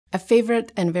A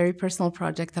favorite and very personal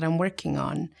project that I'm working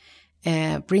on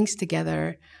brings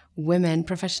together women,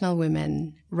 professional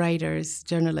women, writers,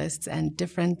 journalists, and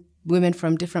different women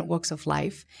from different walks of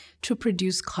life to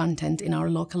produce content in our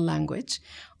local language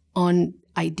on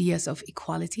ideas of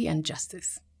equality and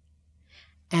justice.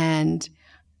 And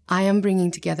I am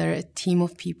bringing together a team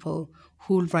of people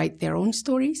who write their own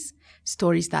stories,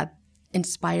 stories that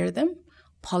inspire them,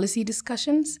 policy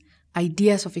discussions,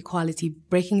 ideas of equality,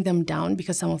 breaking them down,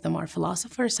 because some of them are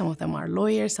philosophers, some of them are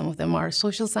lawyers, some of them are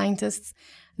social scientists.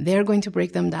 They're going to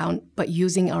break them down, but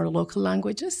using our local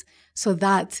languages so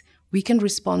that we can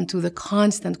respond to the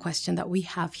constant question that we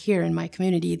have here in my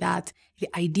community, that the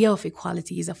idea of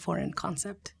equality is a foreign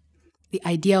concept. The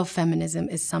idea of feminism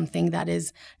is something that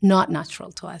is not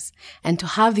natural to us. And to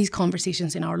have these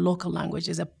conversations in our local language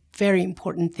is a very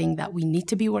important thing that we need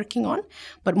to be working on.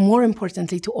 But more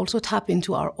importantly, to also tap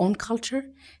into our own culture,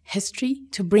 history,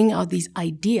 to bring out these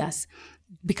ideas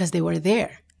because they were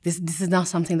there. This is not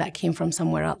something that came from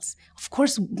somewhere else. Of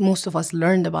course, most of us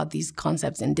learned about these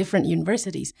concepts in different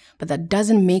universities, but that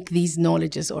doesn't make these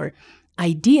knowledges or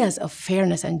ideas of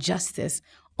fairness and justice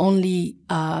only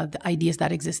the ideas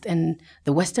that exist in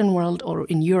the Western world or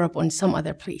in Europe or in some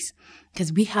other place.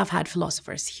 Because we have had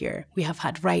philosophers here, we have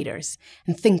had writers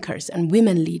and thinkers and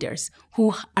women leaders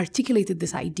who articulated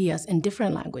these ideas in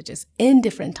different languages, in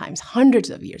different times,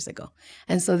 hundreds of years ago.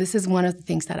 And so this is one of the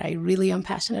things that I really am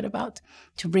passionate about,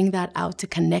 to bring that out, to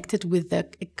connect it with the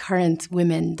current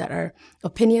women that are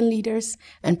opinion leaders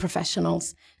and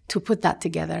professionals, to put that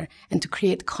together and to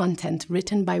create content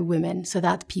written by women so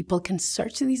that people can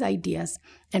search these ideas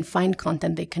and find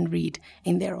content they can read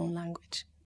in their own language.